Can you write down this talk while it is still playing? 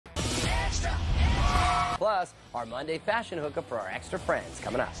Plus, our Monday fashion hookup for our extra friends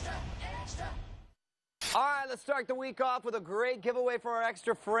coming up. All right, let's start the week off with a great giveaway for our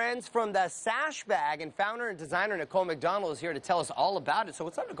extra friends from the Sash Bag, and founder and designer Nichole MacDonald is here to tell us all about it. So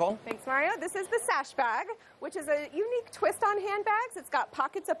what's up, Nichole? Thanks, Mario. This is the Sash Bag, which is a unique twist on handbags. It's got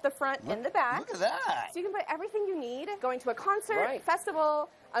pockets up the front and the back. Look at that. So you can put everything you need going to a concert, festival,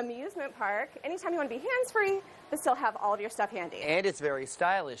 amusement park, anytime you want to be hands-free, but still have all of your stuff handy. And it's very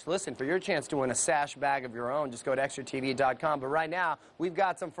stylish. Listen, for your chance to win a Sash Bag of your own, just go to extratv.com. But right now, we've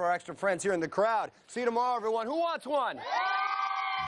got some for our extra friends here in the crowd. See you tomorrow, everyone. Who wants one?